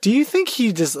 Yes. Do you think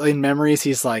he just in Memories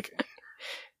he's like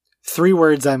 3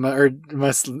 words I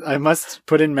must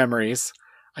put in Memories.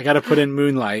 I got to put in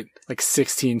Moonlight like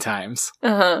 16 times.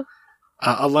 Uh-huh.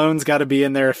 Alone's got to be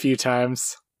in there a few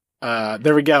times.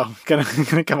 There we go.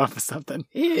 Gonna come up with something.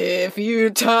 If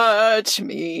you touch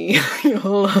me,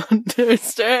 you'll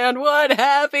understand what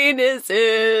happiness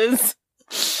is.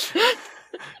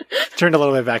 Turned a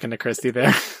little bit back into Christy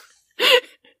there.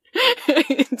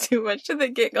 Too much of the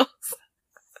giggles.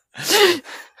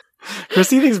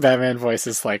 Christy thinks Batman voice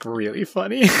is like really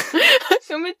funny.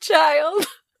 I'm a child.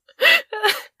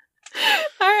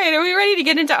 All right, are we ready to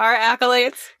get into our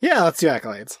accolades? Yeah, let's do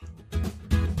accolades.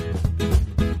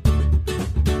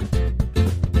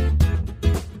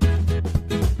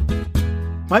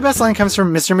 My best line comes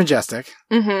from Mr. Majestic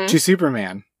to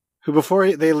Superman, who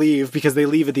before they leave, because they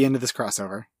leave at the end of this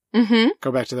crossover,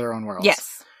 go back to their own worlds.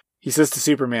 Yes. He says to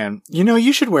Superman,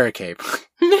 you should wear a cape.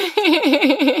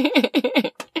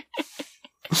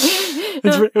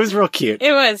 It was real cute.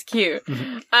 It was cute.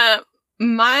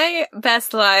 My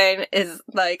best line is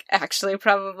like actually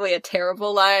probably a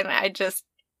terrible line. I'm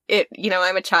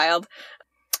a child.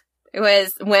 It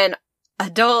was when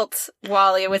adult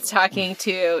Wally was talking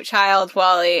to child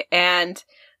Wally and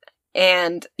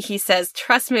he says,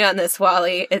 "Trust me on this,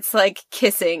 Wally. It's like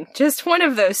kissing. Just one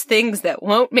of those things that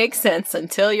won't make sense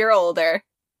until you're older."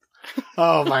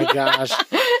 Oh my gosh.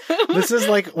 This is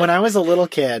like when I was a little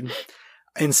kid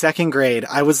in 2nd grade,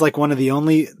 I was like one of the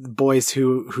only boys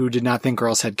who did not think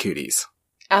girls had cooties.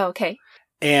 Oh, okay.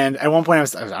 And at one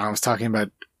point I was talking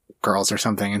about girls or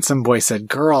something, and some boy said,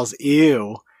 "Girls,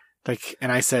 ew."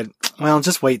 And I said, "Well,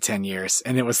 just wait 10 years."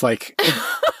 And it was like,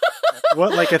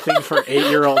 what like a thing for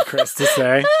 8-year-old Chris to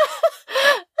say?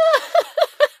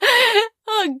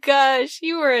 Oh gosh,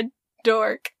 you were a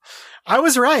dork. I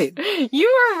was right. You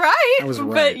were right. I was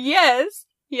right. But yes.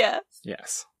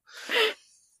 Yes.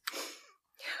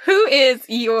 Who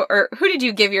did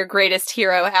you give your greatest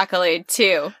hero accolade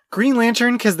to? Green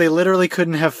Lantern, because they literally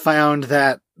couldn't have found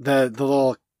the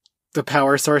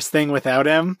power source thing without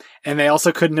him, and they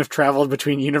also couldn't have traveled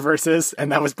between universes,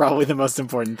 and that was probably the most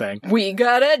important thing. We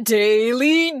got a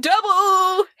daily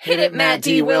double! Hit it, Matt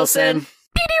D. Wilson!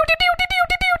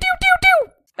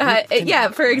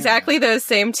 For exactly those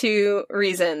same 2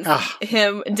 reasons.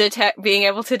 Him being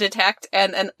able to detect,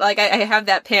 and like I have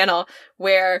that panel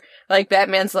where like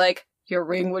Batman's like, "Your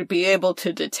ring would be able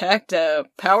to detect a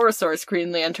power source,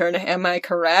 Green Lantern, am I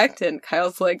correct?" And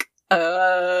Kyle's like,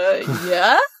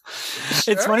 yeah?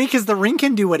 Sure. It's funny because the ring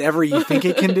can do whatever you think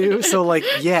it can do, so like,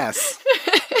 yes.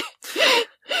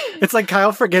 It's like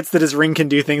Kyle forgets that his ring can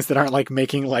do things that aren't like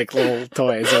making like little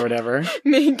toys or whatever.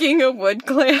 Making a wood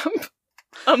clamp,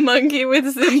 a monkey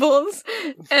with symbols,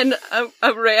 and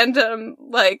a random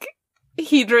like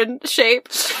hedron shape.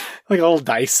 Like a little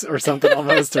dice or something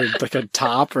almost, or like a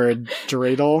top or a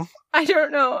dreidel. I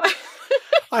don't know.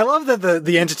 I love that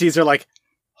the entities are like,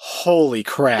 "Holy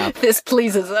crap. This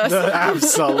pleases us."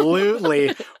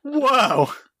 Absolutely.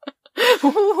 Whoa.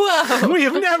 Whoa! We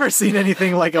have never seen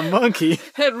anything like a monkey.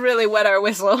 It really wet our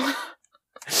whistle.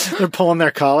 They're pulling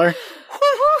their collar.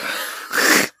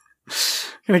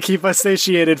 Gonna keep us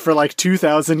satiated for like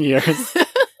 2,000 years.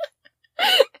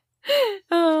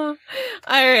 Oh,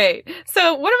 all right.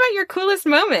 So, what about your coolest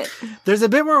moment? There's a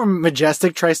bit where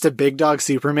Majestic tries to big dog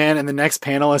Superman, and the next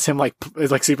panel is him like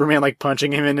Superman like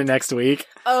punching him into next week.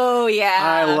 Oh yeah,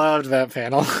 I loved that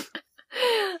panel.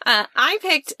 I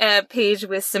picked a page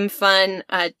with some fun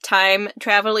time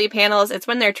travel-y panels. It's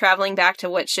when they're traveling back to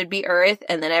what should be Earth,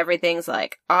 and then everything's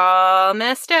like all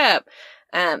messed up.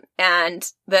 And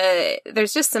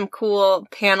there's just some cool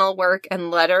panel work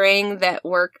and lettering that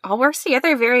all works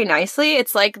together very nicely.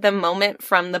 It's like the moment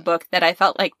from the book that I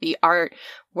felt like the art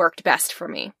worked best for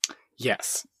me.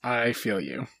 Yes, I feel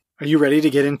you. Are you ready to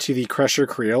get into the Crusher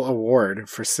Creel Award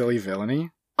for Silly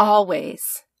Villainy?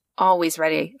 Always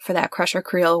ready for that Crusher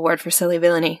Creel Award for Silly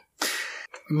Villainy.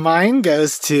 Mine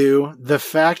goes to the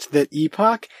fact that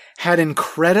Epoch had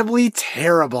incredibly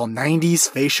terrible 90s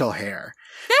facial hair.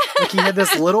 Like he had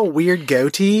this little weird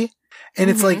goatee, and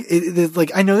it's like, it's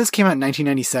like, I know this came out in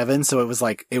 1997, so it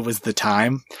was the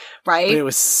time. Right? But it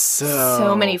was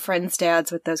so many friends'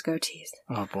 dads with those goatees.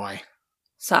 Oh boy.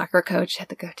 Soccer coach had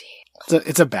the goatee.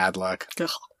 It's a bad look. Ugh.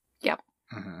 Yep.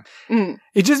 Mm-hmm. Mm.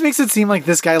 It just makes it seem like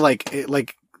this guy like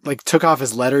took off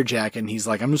his letter jacket and he's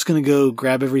like, I'm just gonna go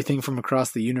grab everything from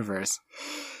across the universe.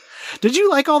 Did you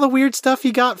like all the weird stuff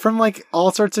he got from like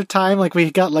all sorts of time? Like we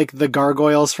got like the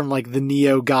gargoyles from like the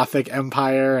Neo-Gothic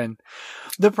Empire, and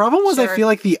the problem was I feel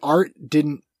like the art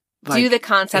didn't do the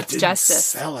concept justice.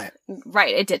 Sell it.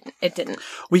 Right, it didn't.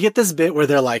 We get this bit where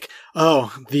they're like,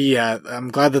 "Oh, I'm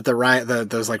glad that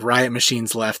those like riot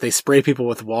machines left. They spray people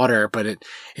with water, but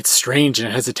it's strange and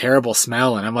it has a terrible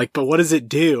smell." And I'm like, "But what does it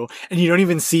do?" And you don't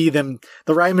even see them.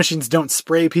 The riot machines don't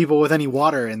spray people with any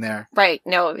water in there. Right?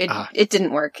 No, it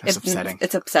didn't work. It's upsetting.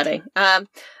 It's upsetting.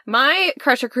 My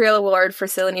Crusher Creel Award for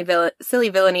Silly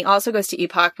Villainy also goes to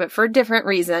Epoch, but for a different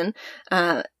reason.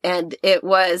 And it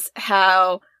was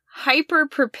how hyper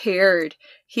prepared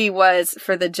he was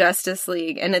for the Justice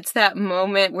League. And it's that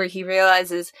moment where he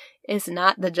realizes it's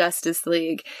not the Justice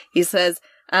League. He says,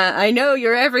 I know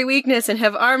your every weakness and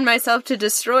have armed myself to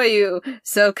destroy you.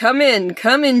 So come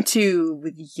into,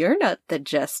 you're not the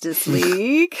Justice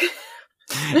League.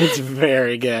 It's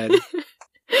very good.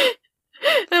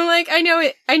 I'm like, I know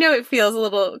it feels a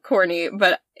little corny,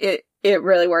 but it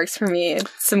really works for me.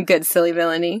 It's some good silly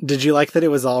villainy. Did you like that it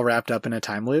was all wrapped up in a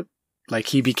time loop? Like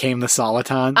he became the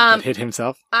Soliton that hit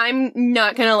himself? I'm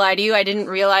not gonna lie to you. I didn't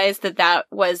realize that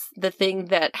was the thing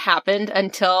that happened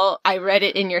until I read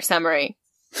it in your summary.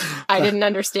 I didn't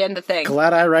understand the thing.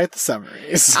 Glad I write the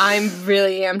summaries. I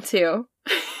really am too.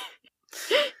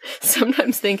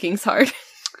 Sometimes thinking's hard.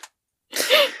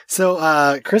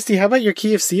 So, Christy, how about your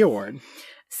Key of C award?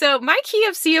 So my Key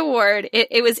of C award,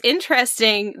 it was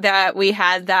interesting that we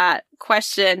had that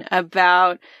question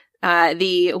about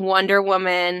the Wonder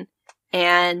Woman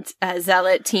and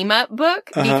Zealot team up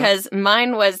book, because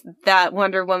mine was that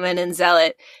Wonder Woman and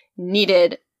Zealot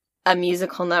needed a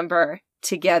musical number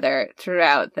together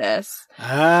throughout this.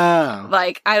 Oh.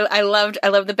 Like I loved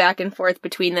the back and forth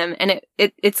between them, and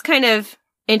it's kind of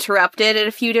interrupted at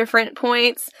a few different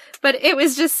points, but it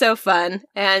was just so fun,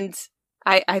 and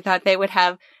I thought they would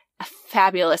have a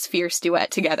fabulous fierce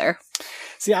duet together.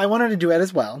 See, I wanted a duet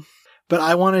as well. But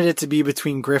I wanted it to be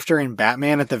between Grifter and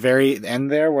Batman at the very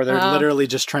end there, where they're literally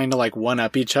just trying to, like,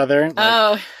 one-up each other.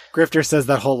 Like, Grifter says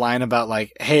that whole line about,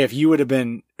 like, hey, if you would have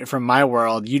been from my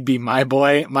world, you'd be my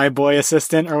boy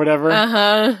assistant or whatever.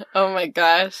 Oh my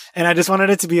gosh. And I just wanted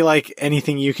it to be like,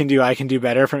 anything you can do, I can do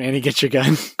better from Annie Get Your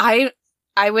Gun. I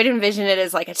would envision it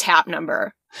as, like, a tap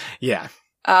number. Yeah.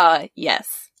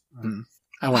 Yes. Mm.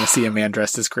 I want to see a man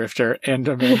dressed as Grifter and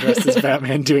a man dressed as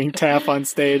Batman doing tap on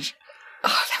stage.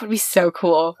 Oh, that would be so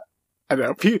cool. I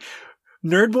know.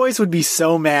 Nerd Boys would be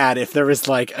so mad if there was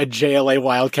like a JLA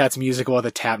Wildcats musical with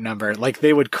a tap number. Like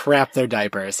they would crap their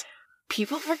diapers.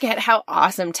 People forget how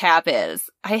awesome tap is.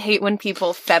 I hate when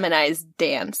people feminize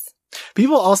dance.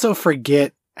 People also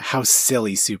forget how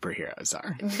silly superheroes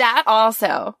are. That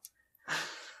also.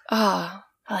 Oh,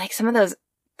 like some of those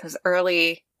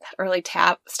early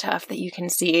tap stuff that you can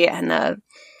see, and the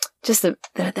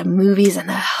movies and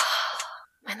the.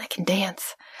 Man, they can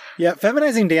dance. Yeah,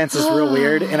 feminizing dance is real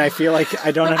weird, and I feel like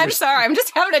I don't understand. I'm sorry, I'm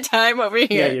just having a time over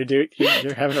here. Yeah,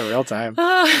 you're having a real time.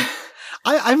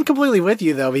 I'm completely with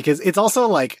you, though, because it's also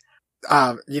like,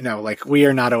 like, we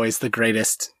are not always the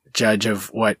greatest judge of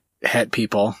what het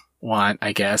people want,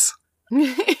 I guess.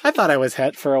 I thought I was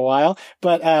het for a while,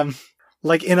 but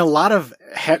like in a lot of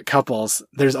het couples,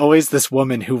 there's always this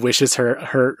woman who wishes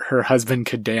her husband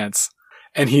could dance.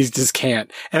 And he just can't.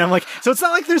 And I'm like, so it's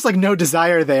not like there's like no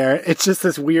desire there. It's just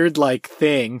this weird like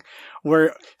thing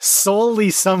where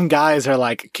solely some guys are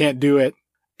like, can't do it.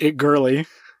 It girly.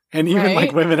 And even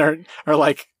like women are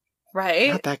like,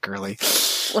 not that girly.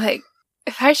 Like,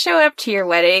 if I show up to your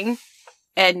wedding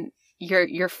and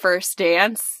your first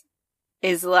dance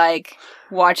is like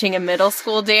watching a middle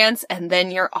school dance and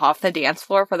then you're off the dance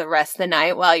floor for the rest of the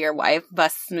night while your wife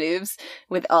busts moves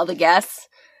with all the guests,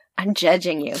 I'm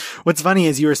judging you. What's funny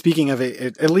is you were speaking of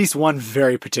at least one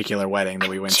very particular wedding that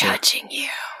we went to. Judging you.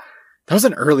 That was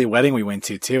an early wedding we went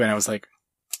to too, and I was like,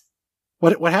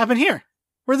 "What happened here?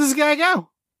 Where'd this guy go?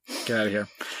 Get out of here!"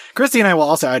 Christy and I will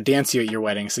also outdance you at your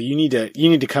wedding, so you need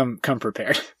to come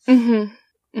prepared.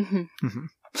 Mm-hmm. Mm-hmm. Mm-hmm.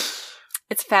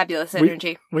 It's fabulous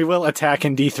energy. We will attack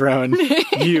and dethrone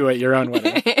you at your own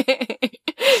wedding.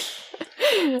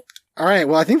 All right.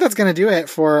 Well, I think that's going to do it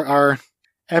for our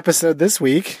episode this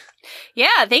week.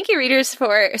 Yeah, thank you, readers,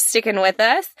 for sticking with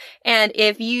us. And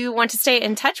if you want to stay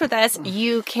in touch with us,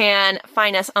 you can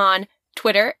find us on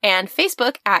Twitter and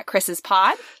Facebook at Chris's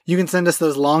Pod. You can send us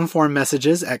those long-form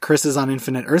messages at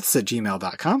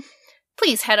chrisesoninfiniteearths@gmail.com.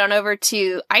 Please head on over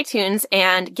to iTunes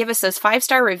and give us those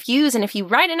 5-star reviews. And if you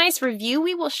write a nice review,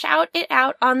 we will shout it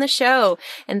out on the show.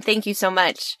 And thank you so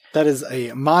much. That is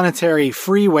a monetary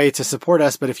free way to support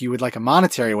us. But if you would like a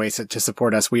monetary way to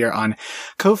support us, we are on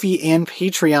Ko-fi and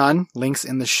Patreon. Links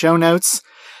in the show notes.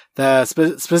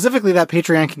 Specifically, that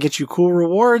Patreon can get you cool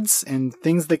rewards and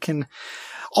things that can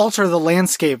alter the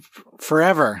landscape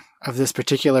forever of this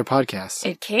particular podcast.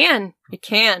 It can.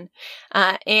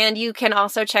 And you can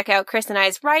also check out Chris and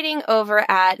I's writing over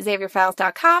at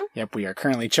XavierFiles.com. Yep, we are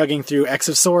currently chugging through X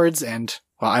of Swords, and,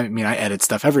 well, I mean, I edit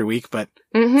stuff every week, but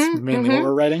it's mainly what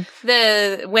we're writing.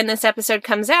 When this episode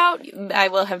comes out, I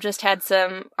will have just had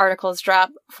some articles drop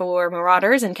for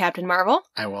Marauders and Captain Marvel.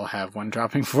 I will have one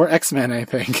dropping for X-Men, I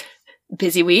think.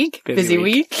 Busy week.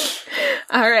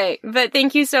 All right. But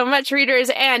thank you so much,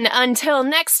 readers. And until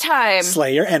next time.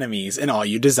 Slay your enemies, and all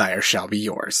you desire shall be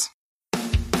yours.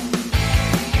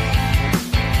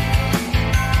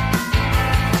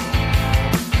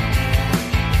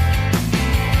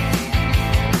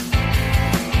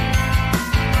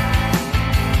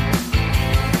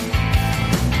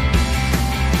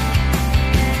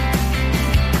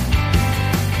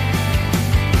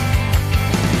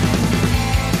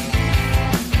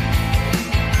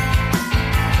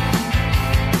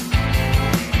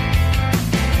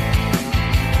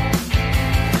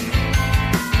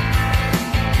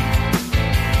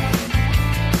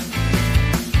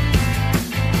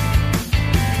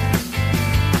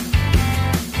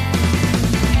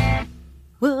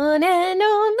 One and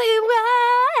only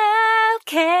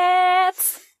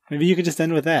Wildcats. Maybe you could just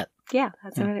end with that. Yeah,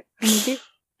 that's what I'm going to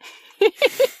do.